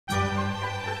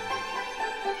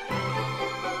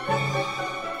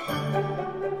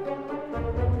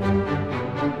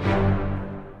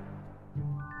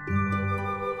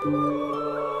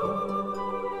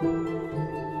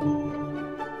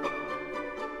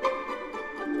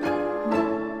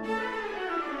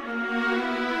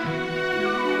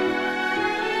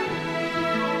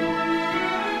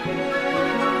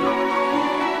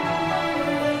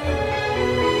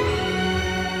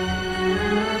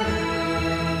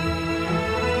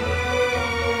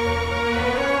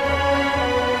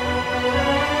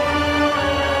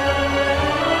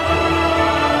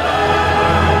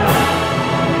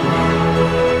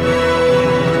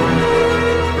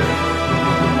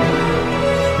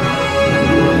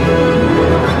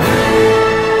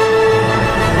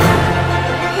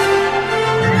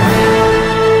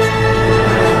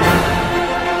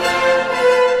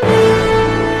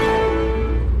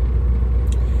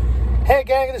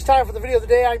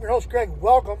I'm your host, Greg.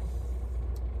 Welcome.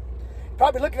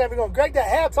 Probably looking at me going, Greg, that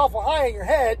hat's awful high on your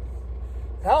head,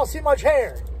 and I don't see much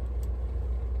hair.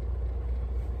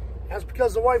 That's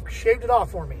because the wife shaved it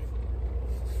off for me.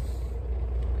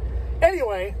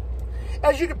 Anyway,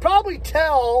 as you can probably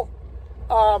tell,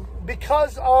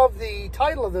 because of the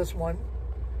title of this one,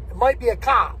 it might be a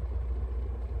cop.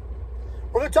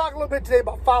 We're going to talk a little bit today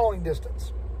about following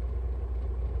distance.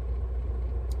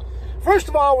 First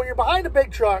of all, when you're behind a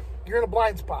big truck, you're in a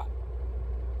blind spot.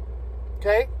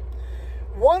 Okay?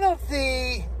 One of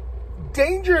the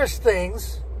dangerous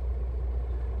things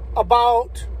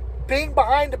about being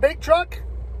behind a big truck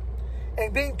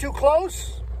and being too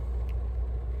close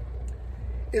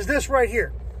is this right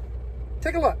here.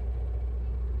 Take a look.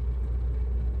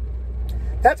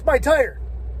 That's my tire.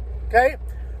 Okay?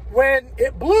 When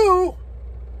it blew,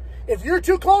 if you're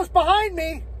too close behind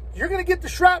me, you're going to get the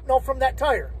shrapnel from that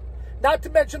tire. Not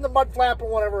to mention the mud flap and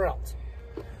whatever else.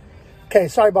 Okay,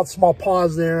 sorry about the small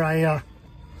pause there.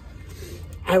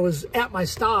 I was at my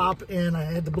stop and I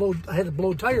had the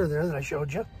blow tire there that I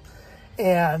showed you.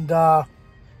 And I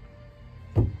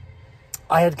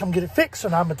had to come get it fixed, so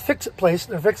now I'm at the fix-it place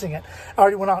and they're fixing it. I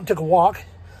already went out and took a walk.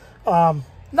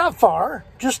 Not far,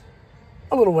 just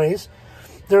a little ways.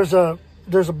 There's a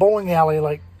bowling alley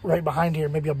like right behind here,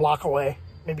 maybe a block away,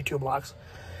 maybe 2 blocks.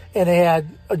 And they had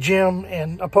a gym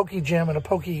and a pokey gym and a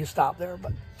pokey stop there.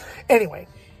 But anyway,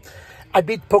 I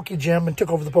beat the pokey gym and took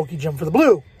over the pokey gym for the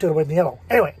blue, took it away from the yellow.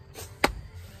 Anyway,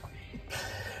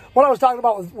 what I was talking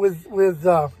about with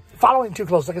following too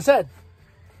close, like I said,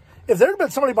 if there had been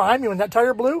somebody behind me when that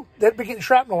tire blew, they'd be getting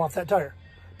shrapnel off that tire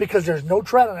because there's no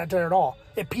tread on that tire at all.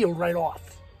 It peeled right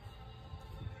off.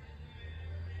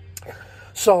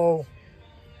 So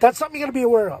that's something you got to be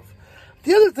aware of.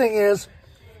 The other thing is,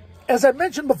 as I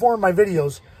mentioned before in my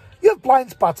videos, you have blind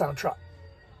spots on a truck,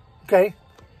 okay?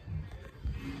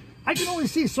 I can only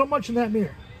see so much in that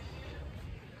mirror.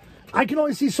 I can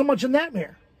only see so much in that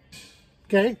mirror,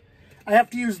 okay? I have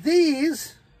to use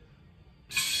these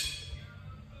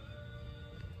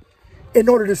in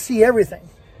order to see everything.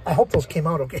 I hope those came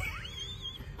out okay.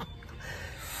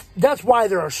 That's why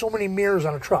there are so many mirrors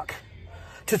on a truck,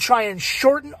 to try and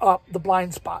shorten up the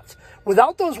blind spots.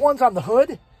 Without those ones on the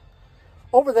hood,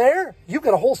 over there, you've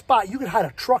got a whole spot you could hide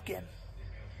a truck in.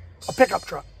 A pickup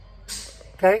truck.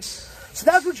 Okay? So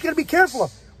that's what you got to be careful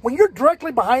of. When you're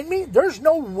directly behind me, there's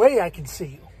no way I can see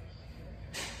you.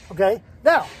 Okay?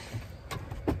 Now,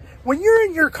 when you're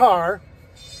in your car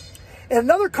and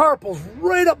another car pulls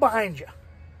right up behind you,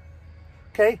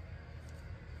 okay?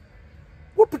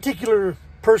 What particular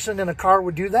person in a car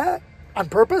would do that on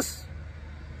purpose?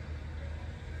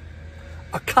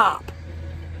 A cop.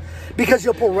 Because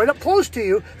he'll pull right up close to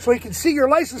you so he can see your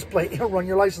license plate. He'll run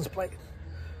your license plate.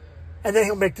 And then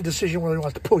he'll make the decision whether he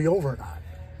wants to pull you over or not.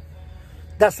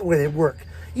 That's the way they work.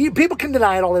 People can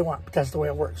deny it all they want, but that's the way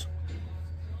it works.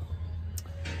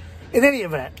 In any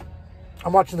event,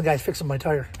 I'm watching the guys fixing my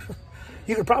tire.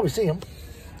 You can probably see them.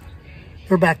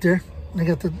 They're back there. They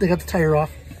got the tire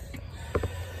off.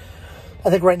 I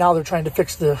think right now they're trying to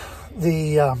fix the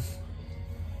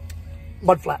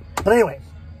mud flap. But anyway.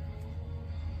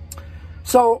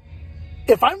 So,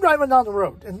 if I'm driving down the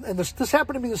road, and this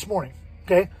happened to me this morning,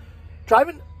 okay?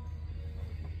 Driving,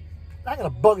 I got a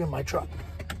bug in my truck.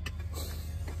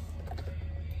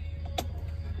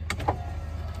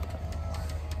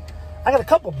 I got a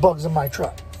couple bugs in my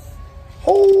truck.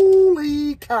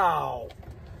 Holy cow.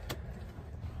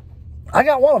 I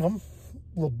got one of them,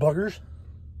 little buggers.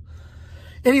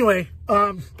 Anyway,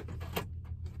 what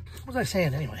was I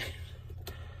saying anyway?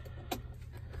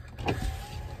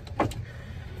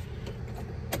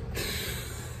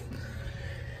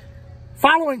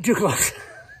 Following too close.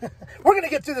 We're going to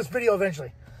get through this video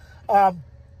eventually.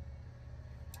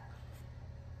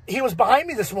 He was behind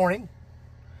me this morning,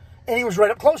 and he was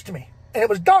right up close to me. And it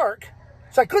was dark,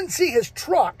 so I couldn't see his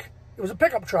truck. It was a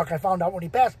pickup truck, I found out when he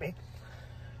passed me.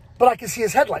 But I could see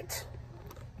his headlights.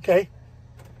 Okay?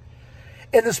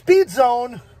 And the speed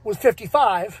zone was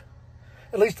 55.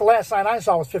 At least the last sign I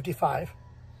saw was 55.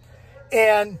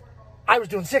 And I was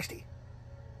doing 60.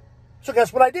 So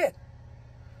guess what I did?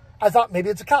 I thought maybe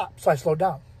it's a cop, so I slowed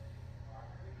down.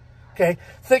 Okay?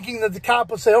 Thinking that the cop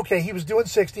would say, okay, he was doing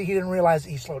 60, he didn't realize that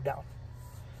he slowed down.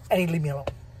 And he'd leave me alone.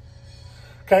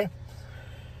 Okay?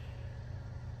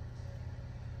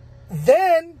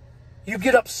 Then you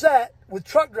get upset with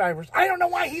truck drivers. I don't know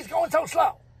why he's going so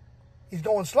slow. He's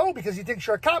going slow because he thinks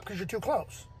you're a cop because you're too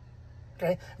close.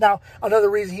 Okay? Now, another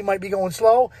reason he might be going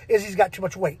slow is he's got too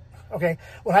much weight. Okay?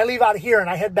 When I leave out of here and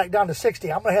I head back down to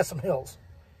 60, I'm going to have some hills.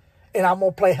 And I'm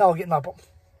going to play hell getting up them.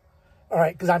 All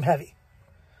right? Because I'm heavy.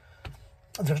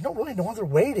 there's really no other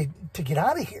way to get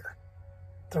out of here.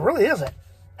 There really isn't.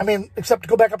 I mean, except to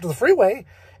go back up to the freeway,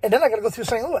 and then I got to go through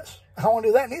St. Louis. I don't want to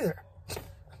do that neither.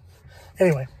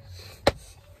 Anyway.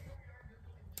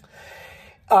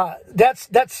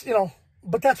 That's you know,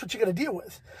 but that's what you got to deal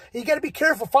with. You got to be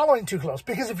careful following too close,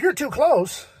 because if you're too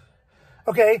close,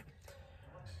 okay,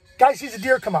 guy sees a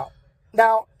deer come out.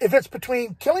 Now, if it's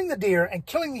between killing the deer and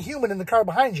killing the human in the car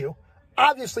behind you,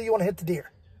 obviously you want to hit the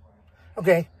deer.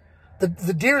 Okay,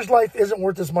 the deer's life isn't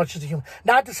worth as much as the human.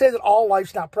 Not to say that all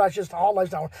life's not precious, all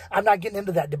life's not. I'm not getting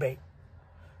into that debate.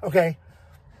 Okay,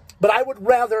 but I would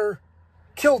rather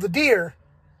kill the deer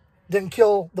than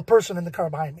kill the person in the car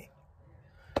behind me.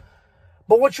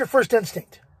 But what's your first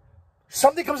instinct?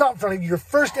 Something comes out in front of you, your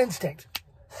first instinct.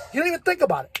 You don't even think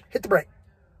about it. Hit the brake.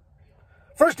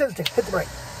 First instinct, hit the brake.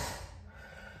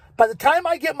 By the time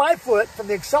I get my foot from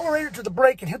the accelerator to the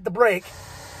brake and hit the brake,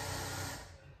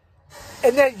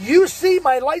 and then you see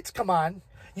my lights come on,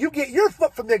 you get your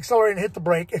foot from the accelerator and hit the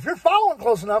brake. If you're following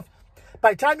close enough,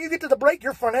 by the time you get to the brake,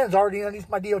 your front end's already underneath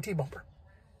my DOT bumper.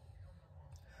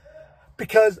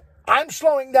 Because I'm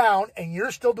slowing down and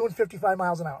you're still doing 55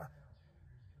 miles an hour.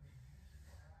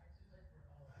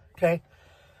 Okay?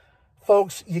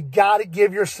 Folks, you got to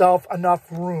give yourself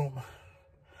enough room.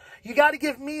 You got to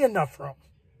give me enough room.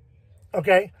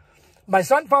 Okay? My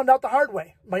son found out the hard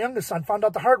way. My youngest son found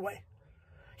out the hard way.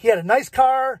 He had a nice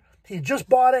car. He just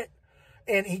bought it.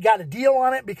 And he got a deal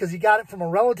on it because he got it from a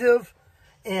relative.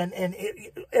 And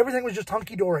everything was just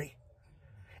hunky-dory.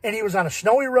 And he was on a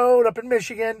snowy road up in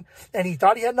Michigan. And he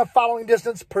thought he had enough following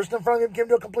distance. Person in front of him came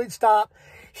to a complete stop.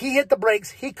 He hit the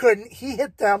brakes. He couldn't. He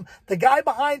hit them. The guy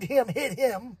behind him hit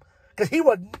him because he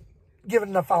wasn't given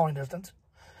enough following distance.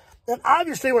 And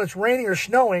obviously when it's raining or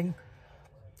snowing,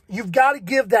 you've got to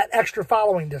give that extra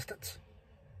following distance.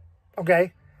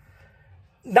 Okay?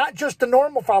 Not just the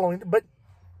normal following, but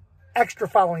extra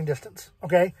following distance.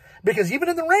 Okay? Because even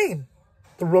in the rain,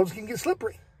 the roads can get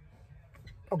slippery.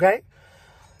 Okay?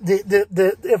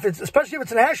 Especially if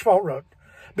it's an asphalt road.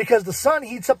 Because the sun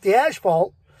heats up the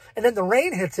asphalt, and then the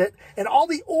rain hits it, and all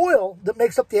the oil that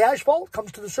makes up the asphalt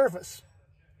comes to the surface.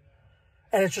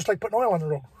 And it's just like putting oil on the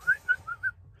road.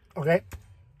 Okay?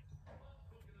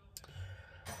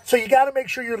 So you got to make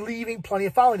sure you're leaving plenty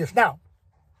of following distance. Now,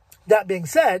 that being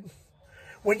said,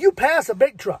 when you pass a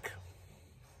big truck,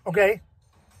 okay?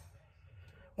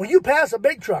 When you pass a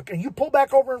big truck and you pull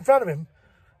back over in front of him,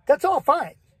 that's all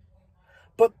fine.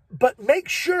 But make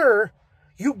sure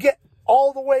you get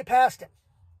all the way past him.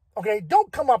 Okay,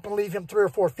 don't come up and leave him 3 or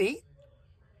 4 feet.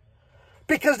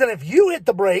 Because then if you hit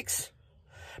the brakes,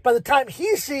 by the time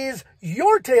he sees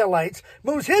your taillights,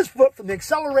 moves his foot from the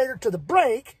accelerator to the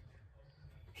brake,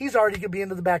 he's already going to be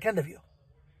into the back end of you.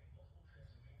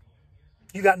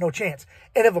 You got no chance.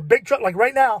 And if a big truck, like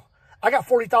right now, I got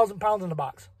 40,000 pounds in the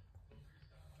box.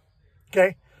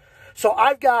 Okay? So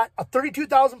I've got a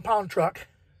 32,000 pound truck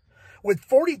with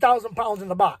 40,000 pounds in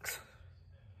the box.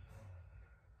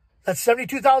 That's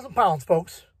 72,000 pounds,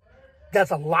 folks. That's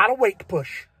a lot of weight to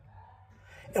push.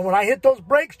 And when I hit those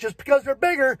brakes, just because they're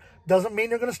bigger, doesn't mean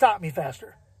they're going to stop me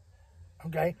faster.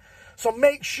 Okay? So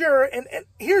make sure, and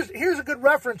here's a good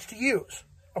reference to use.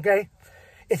 Okay?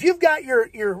 If you've got your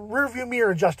rear view mirror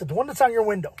adjusted, the one that's on your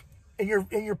window, in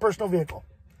your personal vehicle,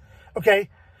 okay?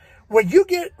 When you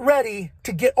get ready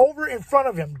to get over in front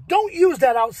of him, don't use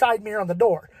that outside mirror on the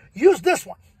door. Use this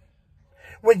one.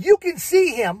 When you can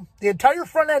see him, the entire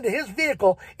front end of his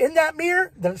vehicle, in that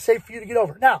mirror, then it's safe for you to get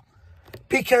over. Now,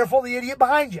 be careful of the idiot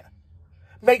behind you.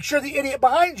 Make sure the idiot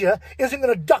behind you isn't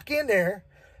going to duck in there.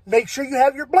 Make sure you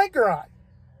have your blinker on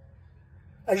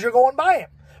as you're going by him.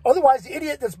 Otherwise, the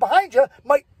idiot that's behind you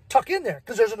might tuck in there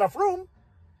because there's enough room,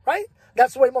 right?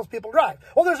 That's the way most people drive.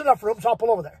 Well, there's enough room, so I'll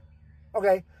pull over there.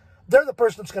 Okay? They're the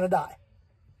person that's going to die.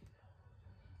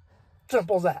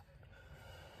 Simple as that.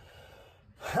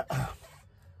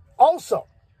 Also,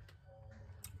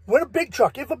 when if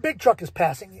a big truck is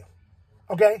passing you,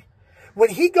 okay, when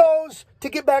he goes to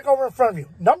get back over in front of you,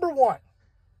 number one,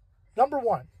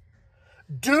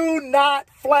 do not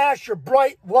flash your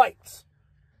bright lights,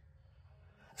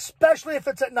 especially if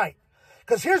it's at night.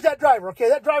 Because here's that driver, okay,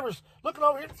 that driver's looking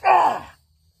over here.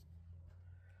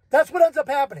 That's what ends up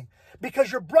happening.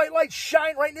 Because your bright lights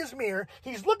shine right in his mirror,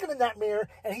 he's looking in that mirror,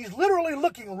 and he's literally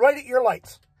looking right at your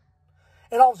lights.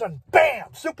 And all of a sudden,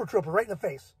 bam, Super Trooper right in the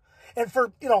face. And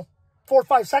for, 4 or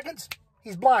 5 seconds,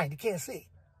 he's blind. He can't see.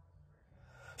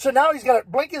 So now he's got to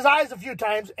blink his eyes a few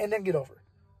times and then get over.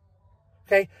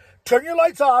 Okay? Turn your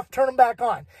lights off, turn them back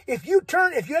on. If you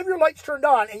have your lights turned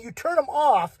on and you turn them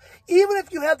off, even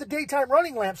if you have the daytime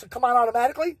running lamps that come on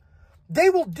automatically, they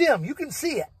will dim. You can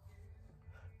see it.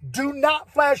 Do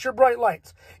not flash your bright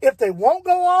lights. If they won't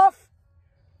go off,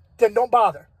 then don't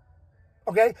bother.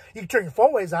 Okay? You can turn your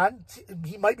four-ways on.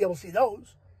 He might be able to see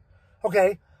those.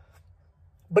 Okay?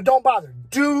 But don't bother.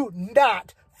 Do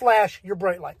not flash your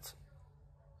bright lights.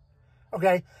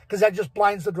 Okay? Because that just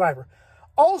blinds the driver.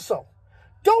 Also,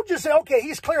 don't just say, okay,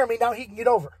 he's clearing me, now he can get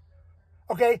over.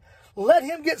 Okay? Let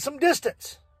him get some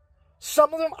distance.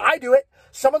 Some of them, I do it.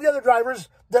 Some of the other drivers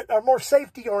that are more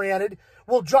safety-oriented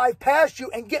will drive past you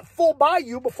and get full by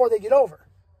you before they get over.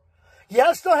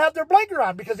 Yes, they'll have their blinker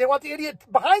on because they want the idiot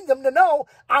behind them to know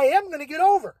I am going to get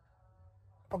over.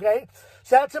 Okay?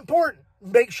 So that's important.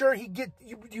 Make sure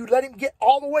you let him get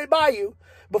all the way by you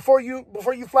before you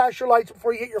flash your lights,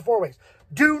 before you hit your four-ways.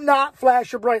 Do not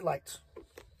flash your bright lights.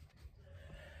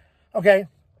 Okay?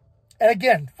 And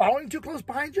again, following too close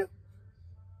behind you,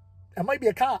 that might be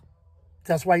a cop.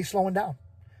 That's why he's slowing down.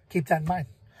 Keep that in mind.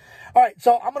 All right,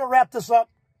 so I'm going to wrap this up.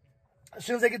 As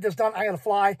soon as I get this done, I got to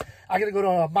fly. I got to go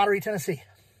to Monterey, Tennessee,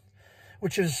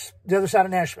 which is the other side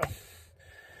of Nashville.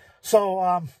 So,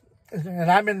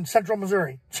 and I'm in central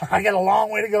Missouri. So I got a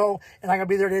long way to go, and I got to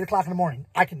be there at 8 o'clock in the morning.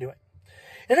 I can do it.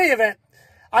 In any event,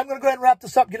 I'm going to go ahead and wrap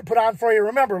this up, get it put on for you.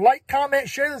 Remember, like, comment,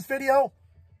 share this video.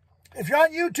 If you're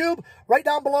on YouTube, right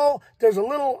down below, there's a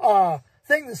little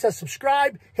thing that says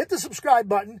subscribe. Hit the subscribe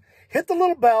button. Hit the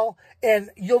little bell, and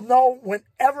you'll know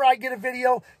whenever I get a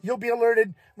video, you'll be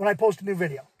alerted when I post a new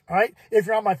video. All right? If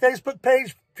you're on my Facebook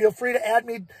page, feel free to add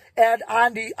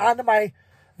onto my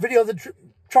video, the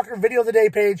Trucker Video of the Day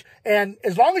page. And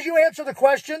as long as you answer the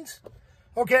questions,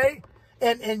 okay,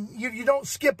 and you don't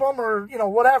skip them or,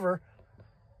 whatever,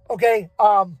 okay,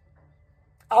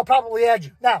 I'll probably add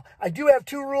you. Now, I do have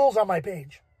 2 rules on my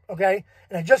page, okay?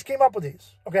 And I just came up with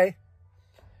these, okay?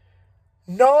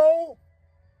 No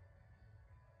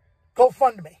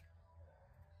GoFundMe,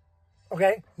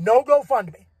 okay? No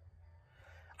GoFundMe.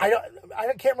 I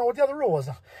can't remember what the other rule was.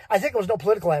 I think it was no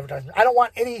political advertisement. I don't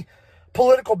want any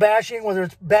political bashing, whether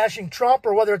it's bashing Trump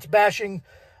or whether it's bashing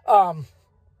Joe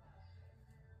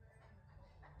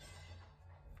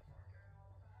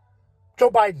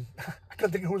Biden. I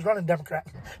couldn't think of who was running Democrat.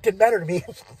 Didn't matter to me.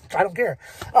 I don't care.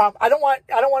 I don't want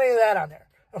any of that on there.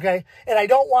 Okay? And I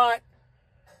don't want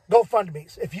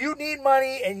GoFundMe's. If you need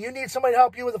money and you need somebody to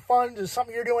help you with a fund or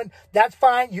something you're doing, that's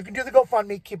fine. You can do the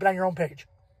GoFundMe. Keep it on your own page.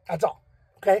 That's all.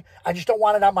 Okay? I just don't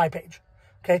want it on my page.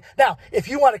 Okay? Now, if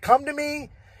you want to come to me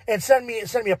and send me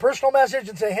a personal message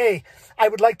and say, hey, I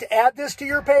would like to add this to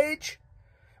your page,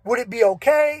 would it be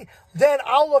okay? Then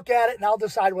I'll look at it and I'll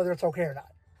decide whether it's okay or not.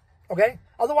 Okay?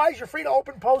 Otherwise, you're free to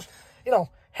open, post,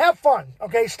 have fun.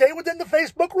 Okay? Stay within the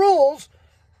Facebook rules,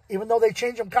 even though they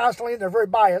change them constantly and they're very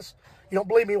biased. You don't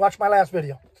believe me? Watch my last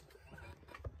video.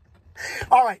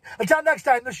 All right. Until next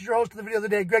time, this is your host of the Video of the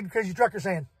Day, Greg the Crazy Trucker,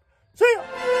 saying, see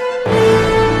ya.